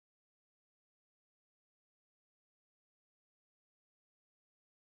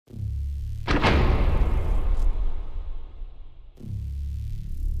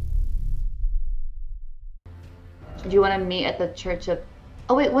Do you want to meet at the Church of...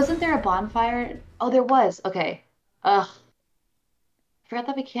 Oh wait, wasn't there a bonfire? Oh, there was. Okay. Ugh. I forgot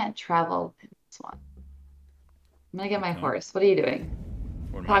that we can't travel in this one. I'm gonna get We my can't. horse. What are you doing?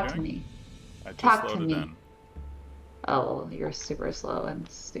 What am I Talk to doing? me. I just Talk to loaded me. in. Oh, you're super slow and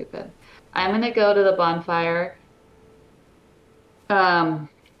stupid. I'm gonna go to the bonfire um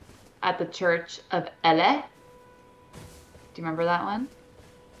at the Church of Ele. Do you remember that one?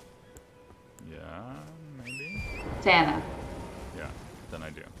 Yeah, maybe? Santa. Yeah, then I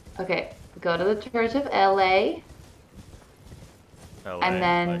do. Okay, go to the Church of LA and LA, like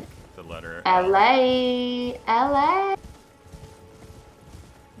then the letter L. LA, LA,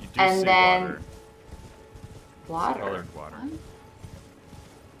 You do and see then water. It's water. colored water. What?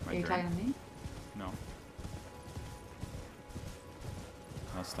 My Are you drink? talking to me? No.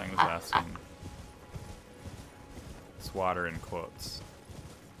 Mustang was Ah, ah. asking. It's water in quotes.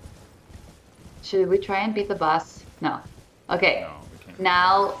 Should we try and beat the boss? No. Okay, No, we can't.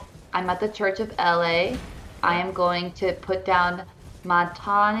 now I'm at the Church of LA. I Okay. am going to put down my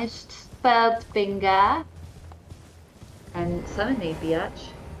tarnished spelled finger and summon me, biatch.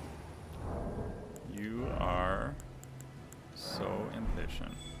 You are so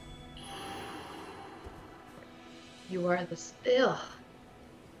impatient. You are the... Ugh.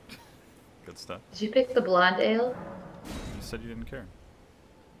 Good stuff. Did you pick the blonde ale? You said you didn't care.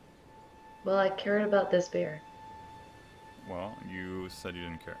 Well, I cared about this beer. Well, you said you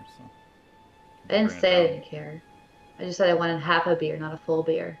didn't care, so I didn't bring it say I down. didn't care. I just said I wanted half a beer, not a full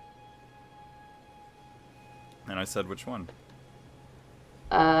beer. And I said which one,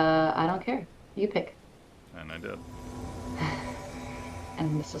 I don't care. You pick. and I did.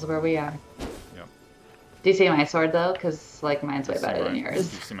 And this is where we are. Yep. Do you see my sword though? Because like mine's Do way you see better than my? Do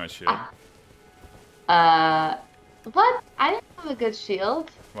yours. you see my shield? Uh, what? I didn't have a good shield.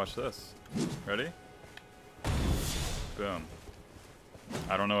 Watch this. Ready? Boom.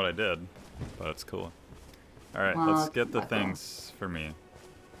 I don't know what I did, but it's cool. All right, Well, let's it's get the not cool. things for me.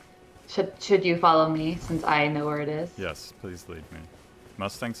 Should you follow me since I know where it is? Yes, please lead me.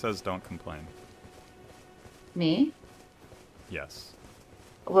 Mustang says don't complain. Me? Yes.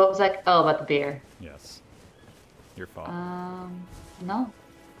 What was that? Oh, about the beer. Yes. Your fault. No.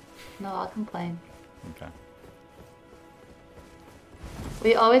 No, I'll complain. Okay.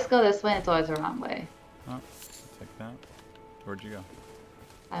 We always go this way, and it's always the wrong way. Oh, take that. Where'd you go?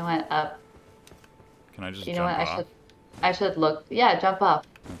 I went up. Can I just You know jump what? off? I should look. Yeah, jump off.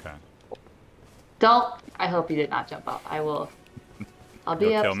 Okay. Don't. I hope you did not jump off. I will.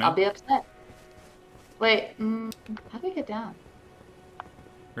 You'll kill me? I'll be upset. Wait. How do we get down?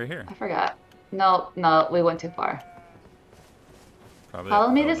 Right here. I forgot. No, no, we went too far. Probably up Follow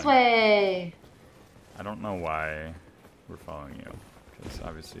the me this building. way. I don't know why we're following you, because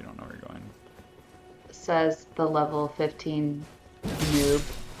obviously you don't know where you're going. Says the level 15 noob.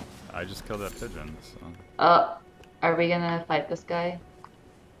 I just killed that pigeon, so... Are we gonna fight this guy?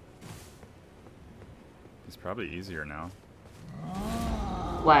 He's probably easier now.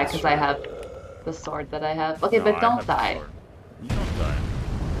 Why? Let's Because try I it. have the sword that I have. Okay, No, but I don't have the die. sword. You don't die.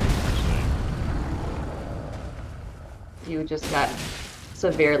 Actually, You just got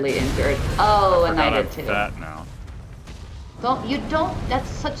severely injured. Oh, and I forgot I'm did too. fat now. Don't, that's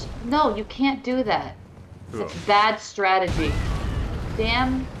such, no, you can't do that. Who? That's bad strategy.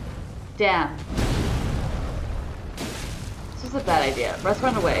 Damn. This is a bad idea. Let's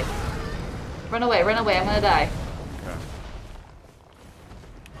run away. Run away, I'm gonna die. Okay.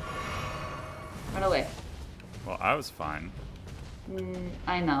 Run away. Well, I was fine.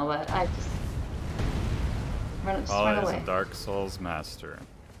 I know, but I just... Just run Paula is away. a Dark Souls master.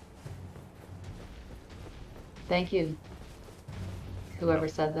 Thank you. Whoever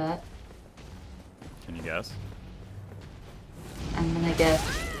Yep. said that. Can you guess? I'm gonna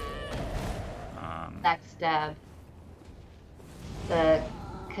guess Um, next stab. The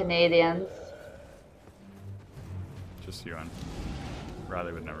Canadians. just you and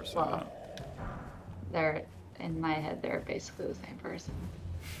Riley would never say Well, that. they're, in my head, they're basically the same person.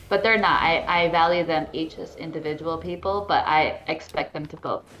 But they're not. I value them each as individual people, but I expect them to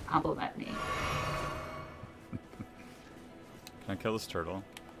both compliment me. Can I kill this turtle?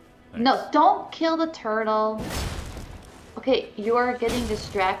 No, Thanks. don't kill the turtle. Okay, you are getting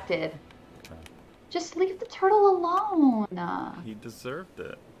distracted. Okay. Just leave the turtle alone. He deserved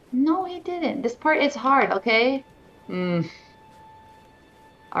it. No, he didn't. This part is hard, okay?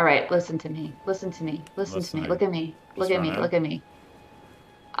 All right, listen to me. Listen to me. Listen to me. Listening. Look at me. Just Look at run me. in? Look at me.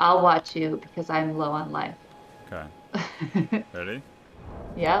 I'll watch you because I'm low on life. Okay. Ready?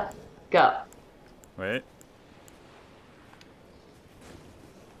 Yep. Go. Wait.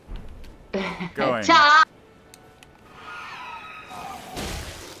 Going. Cha!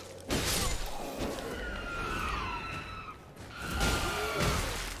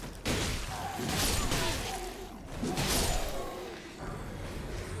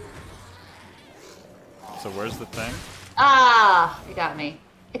 where's the thing? Ah, you got me.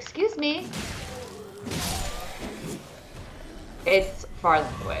 Excuse me. It's farther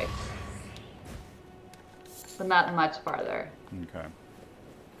away, but not much farther. Okay.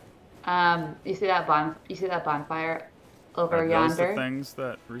 You see that bonfire over Are those the yonder? things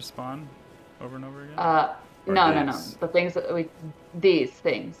that respawn over and over again? Or No, no, no. these? The things that these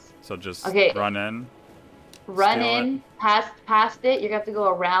things. So just Okay, run in, run steal it, in, past it. You're gonna have to go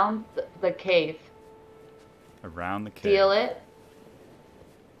around the cave. around the cave. Steal it.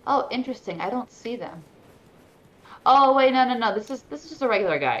 Oh, interesting. I don't see them. Oh, wait, no, no, no. This is just a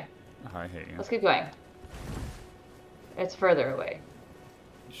regular guy. Oh, I hate you. Let's keep going. It's further away.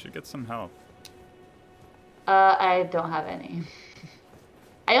 You should get some help. I don't have any.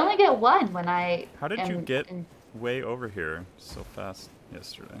 I only get one when I How did you am get way over here so fast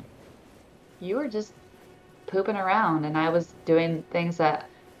yesterday? You were just pooping around and I was doing things that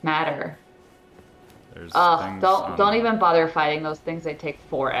matter. There's Ugh, things don't even bother fighting those things. They take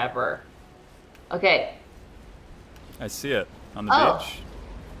forever. Okay. I see it on the beach.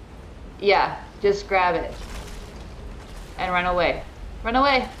 Yeah, just grab it. And run away. Run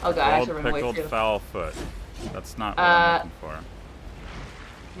away. Oh god, I should run away Pickled too. foul foot. That's not what I'm looking for.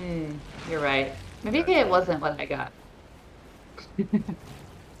 You're right. Maybe Yeah, it wasn't what I got.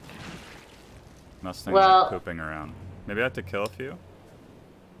 Mustang Well- like pooping around. Maybe I have to kill a few?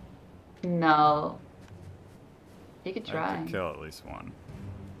 No. You could I try. have to kill at least one.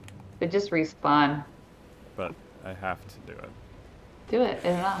 They just respawn. But I have to do it. Do it.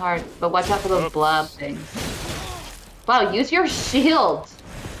 It's not hard. But watch out for those Oops. blob things. Wow, use your shield!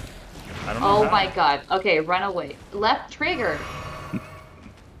 I don't know Oh how. my god. Okay, run away. Left trigger.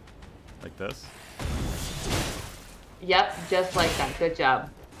 Like this? Yep, just like that. Good job.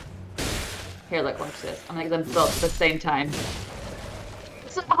 Here, look, watch this. I'm gonna get them both at the same time.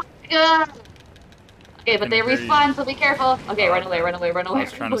 So, okay, but they can hear you. respawn, so be careful. Okay, Oh, run away, okay. run away, run away. I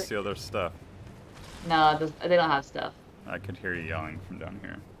was trying to steal their stuff. No, they don't have stuff. I could hear you yelling from down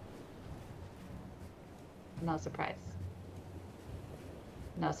here. No surprise.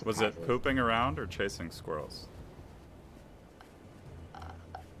 No surprise. Was it pooping around or chasing squirrels?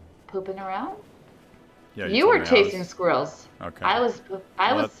 Pooping around? Yeah, You told were me I chasing was- squirrels. Okay. I was.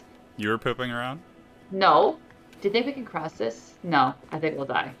 You were pooping around? No. Do you think we can cross this? No. I think we'll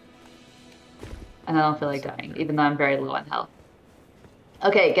die. And I don't feel like dying, even though I'm very low on health.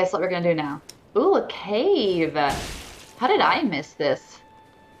 Okay, guess what we're gonna do now? Ooh, a cave. How did I miss this?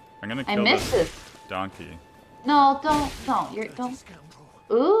 I'm gonna I kill missed this this. donkey. No, don't. Don't.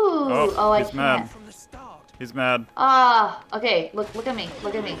 Ooh. Oh, I he's can't. mad. He's mad. Ah. Okay. Look at me.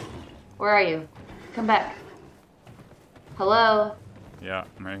 Look at me. Where are you? Come back. Hello. Yeah,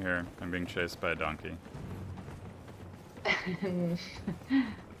 I'm right here. I'm being chased by a donkey.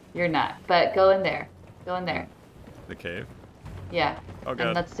 You're not. But go in there. Go in there. The cave? Yeah. Oh And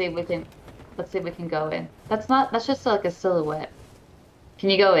god. let's see if we can go in. That's just like a silhouette. Can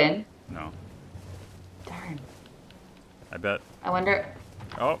you go in? No. Darn. I bet. I wonder,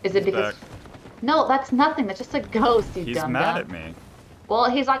 Oh, is it he's because... back. No, that's nothing. That's just a ghost, you He's dumb mad dumb. at me. Well,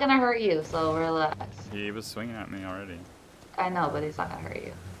 he's not gonna hurt you, so relax. He was swinging at me already. I know, but he's not gonna hurt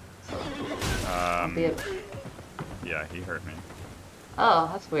you. So, don't be Um, a... yeah, he hurt me. Oh,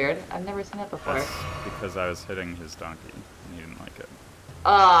 that's weird. I've never seen that before. That's because I was hitting his donkey, and he didn't like it.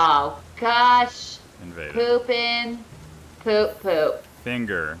 Oh, gosh. Invaded. Pooping. Poop.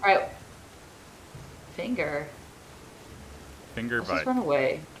 Finger. Alright. Finger. Finger Let's bite. just run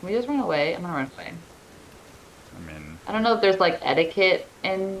away. Can we just run away? I'm gonna run away. I mean, I don't know if there's like etiquette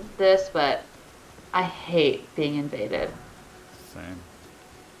in this, but I hate being invaded. same.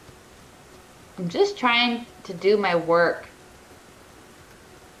 I'm just trying to do my work.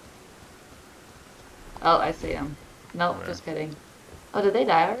 Oh, I see him. Nope, Where? just kidding. Oh, did they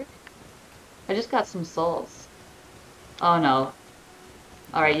die already? I just got some souls. Oh no.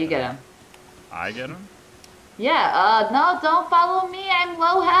 Alright, you get him. I get him? Yeah, no, don't follow me. I'm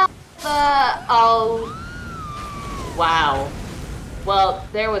low health. Oh. Wow. Well,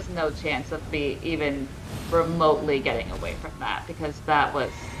 there was no chance of me even remotely getting away from that because that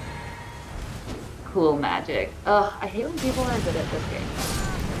was cool magic. Ugh, I hate when people are good at this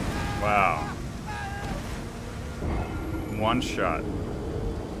game. Wow. One shot.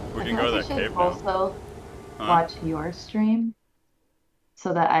 We can go to that cave now. Also Huh? watch your stream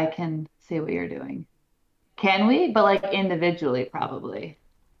so that I can see what you're doing. Can we? But like individually, probably.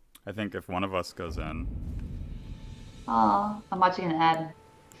 I think if one of us goes in, Oh, I'm watching an ad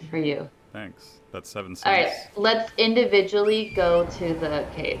for you. thanks. That's 7 cents. All right, let's individually go to the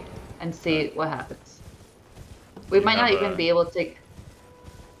cave and see what happens. We You might not have even a- be able to.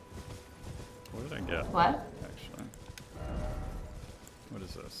 What did I get? What? Actually. What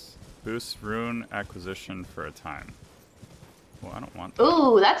is this? Boost rune acquisition for a time. Well, I don't want that.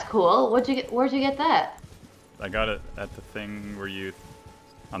 Ooh, that's cool. Where'd you get that? I got it at the thing where you...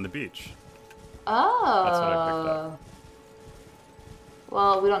 on the beach. Oh. That's what I picked up.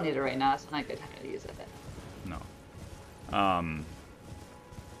 Well, we don't need it right now. It's not a good time to use it. No. I'm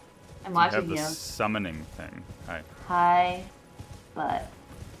You watching have the you. summoning thing. Hi. Hi, but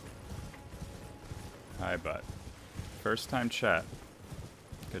Hi, bud. First time chat.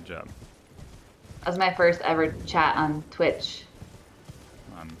 Good job. that was my first ever chat on Twitch.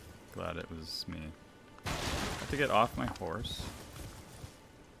 I'm glad it was me. I have to get off my horse.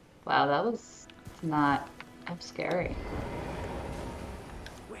 Wow, that was not. I'm scary.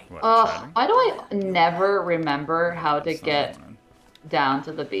 What, Oh, chatting? why do I never remember how to That's not get what I wanted. down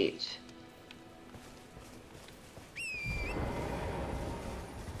to the beach?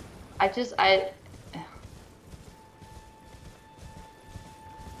 I.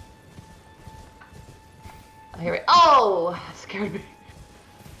 Oh, here we. Oh, that scared me.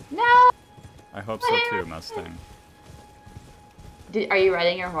 No. I hope so too, Mustang. Are you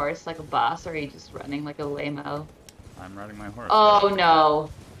riding your horse like a boss, or are you just running like a lame-o? I'm riding my horse. Oh right? no.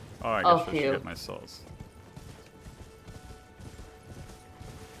 Oh, I Oh, guess I should phew. get my souls.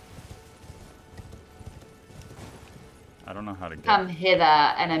 I don't know how to get... Come hither,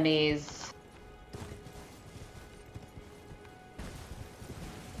 enemies.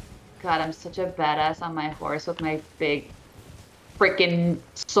 God, I'm such a badass on my horse with my big freaking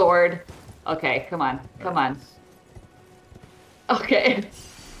sword. Okay, come on. Come on. Okay.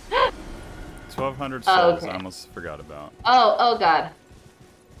 1,200 Oh, souls, okay. I almost forgot about. Oh God.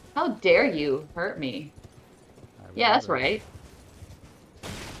 How dare you hurt me? Yeah, that's right.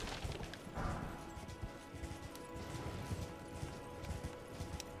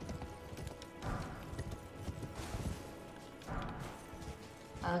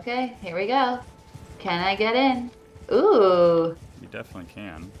 Okay, here we go. Can I get in? Ooh. You definitely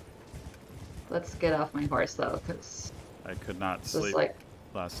can. Let's get off my horse though, because I could not this is sleep like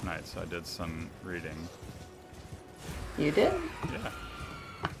last night, so I did some reading. you did. Yeah.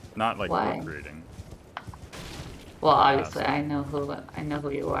 Not like Why? book reading. Well, obviously I know who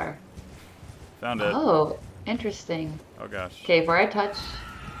you are. Found it. Oh, interesting. Oh gosh. Okay, before I touch.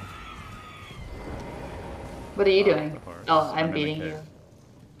 What are you doing? The horse. Oh, I'm I'm in the beating cave. you.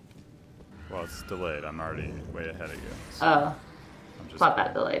 Well, it's delayed. I'm already way ahead of you. So Oh, I'm just it's not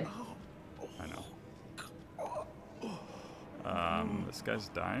that delayed. I know. This guy's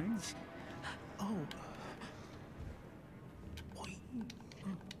dying?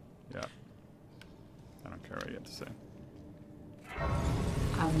 Yeah. I don't care what you have to say.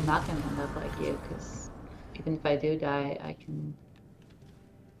 I'm not gonna end up like you, because even if I do die, I can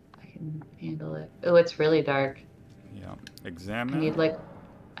handle it. Oh, it's really dark. Yeah. I Examine. need like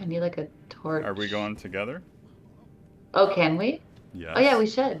a torch. Are we going together? Oh, can we? Yes. Oh yeah, we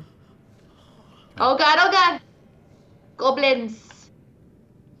should. Oh God! Oh God! Goblins!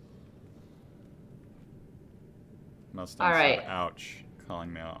 Mustang All said, right. ouch,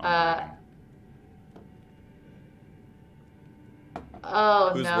 calling me out on reading. Oh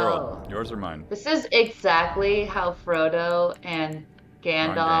Whose no. world? Yours or mine? This is exactly how Frodo and Wrong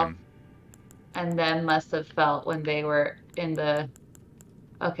Gandalf game. and them must have felt when they were in the.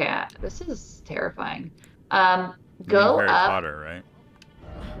 Okay, this is terrifying. You mean Go Harry up. Potter, right?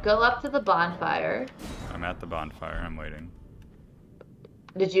 Go up to the bonfire. I'm at the bonfire. I'm waiting.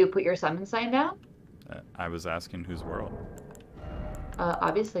 Did you put your summon sign down? I was asking whose world.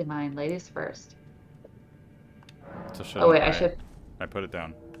 Obviously mine. Ladies first. So should Oh wait, I I should. I put it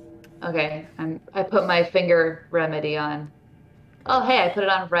down. Okay, I put my finger remedy on. Oh hey, I put it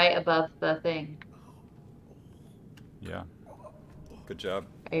on right above the thing. Yeah. Good job.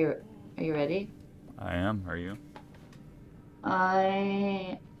 Are you ready? I am. Are you?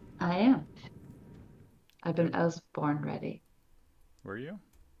 I am. I was born ready. Were you?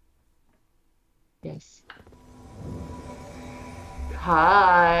 Yes.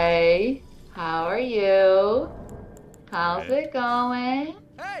 Hi. How are you? How's Hey. it going?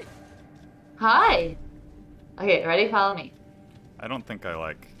 Hey! Hi. Okay, ready? Follow me. I don't think I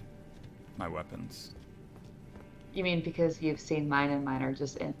like my weapons. You mean because you've seen mine and mine are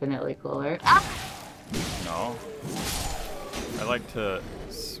just infinitely cooler? Ah! No. I like to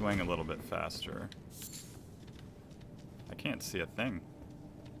swing a little bit faster. I can't see a thing.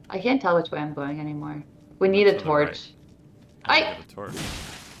 I can't tell which way I'm going anymore. We Look need to a the torch. I I. get a torch.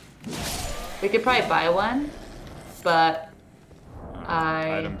 We could probably buy one, but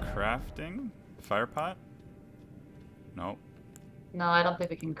Item crafting? Fire pot? Nope. No, I don't think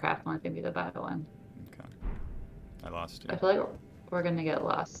we can craft one. I think we need to buy one. Okay. I lost you. I feel like we're gonna get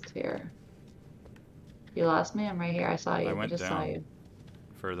lost here. You lost me? I'm right here. I saw you. I I went just saw you.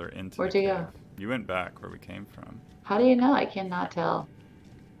 further into Where'd the you cave. go? You went back where we came from. How do you know? I cannot tell.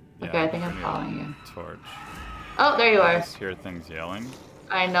 Yeah, Okay, I think I'm we need a following you. torch. Oh, there you I are. just hear things yelling.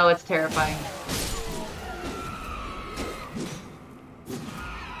 I know, it's terrifying.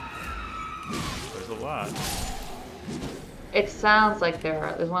 There's a lot. It sounds like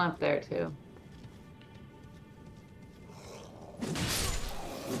there's one up there too.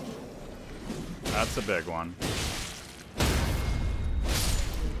 That's a big one.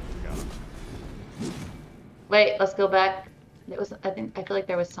 Got him. Wait, let's go back. I feel like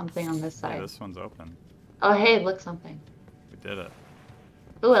there was something on this Hey, side. this one's open. Oh, hey, look, something. We did it.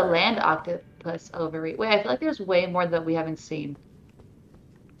 Ooh, a land octopus overreach. Wait, I feel like there's way more that we haven't seen.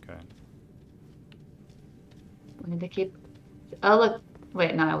 Okay. We need to keep... Oh, look.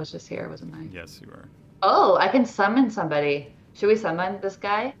 Wait, no, I was just here, wasn't I? Yes, you were. Oh, I can summon somebody. Should we summon this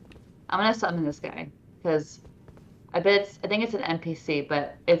guy? I'm gonna summon this guy. Because I think it's an NPC,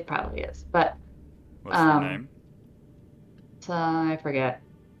 but it probably is. But, What's their name? so I forget.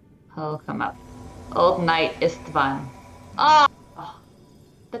 He'll come up. Old Knight Istvan. Oh!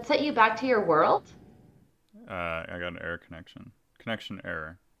 That set you back to your world? I got an error connection. Connection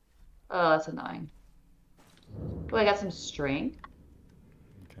error. Oh, that's annoying. Oh, I got some string.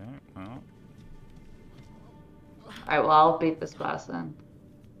 Okay, well. Alright, well, I'll beat this boss then.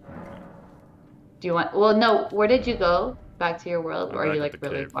 Do you want... Well, no, where did you go? Back to your world? I'm Or are back you, at like, the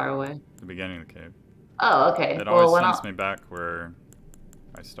really cave. far away? The beginning of the cave. Oh, okay. It Well, always sends me back where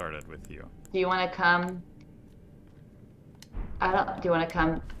I started with you. Do you want to come... Do you want to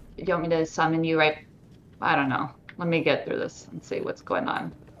come... Do you want me to summon you right... I don't know. Let me get through this and see what's going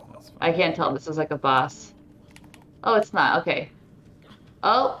on. That's fine. I can't tell. This is like a boss. Oh, it's not. Okay.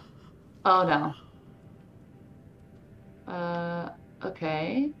 Oh. Oh, no.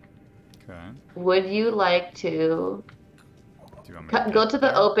 Okay. Okay. Would you like to... Do you want me to Go get to the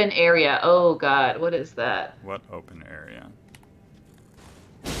there? open area. Oh, God. What is that? What open area?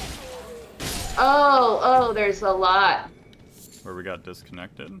 Oh, there's a lot. Where we got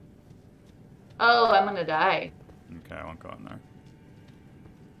disconnected? Oh, I'm gonna die. Okay, I won't go in there.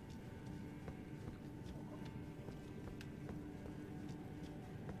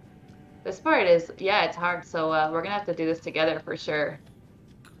 This part is, yeah, it's hard, so we're gonna have to do this together for sure.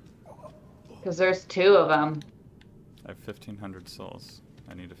 Because there's two of them. I have 1,500 souls.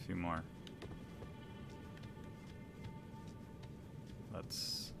 I need a few more.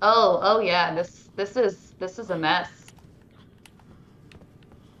 Let's... Oh yeah, this is a mess.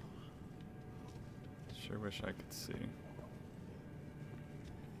 Sure wish I could see.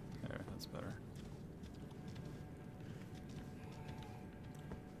 There, that's better.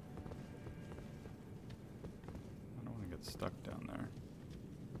 I don't want to get stuck down there.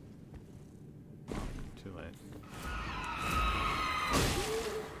 Oh, too late.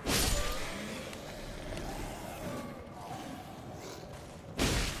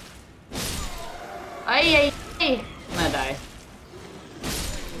 Ay. I'm gonna die.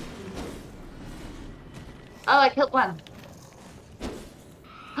 Oh, I killed one.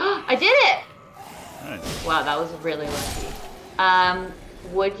 I did it! Nice. Wow, that was really lucky.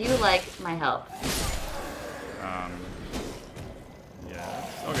 Would you like my help?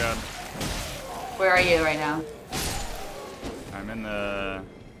 Yes. Oh god. Where are you right now? I'm in the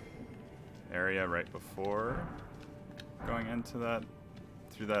area right before going into that,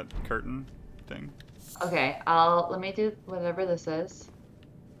 through that curtain thing. Okay, let me do whatever this is.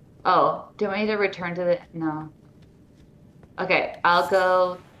 Oh, do I need to return to the... No. Okay, I'll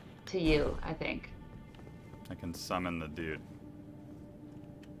go to you, I think. I can summon the dude.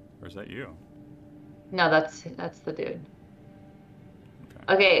 Or is that you? No, that's the dude.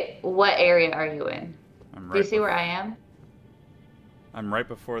 Okay. Okay, what area are you in? I'm Do you right see where I am? I'm right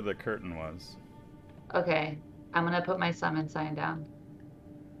before the curtain was. Okay, I'm gonna put my summon sign down.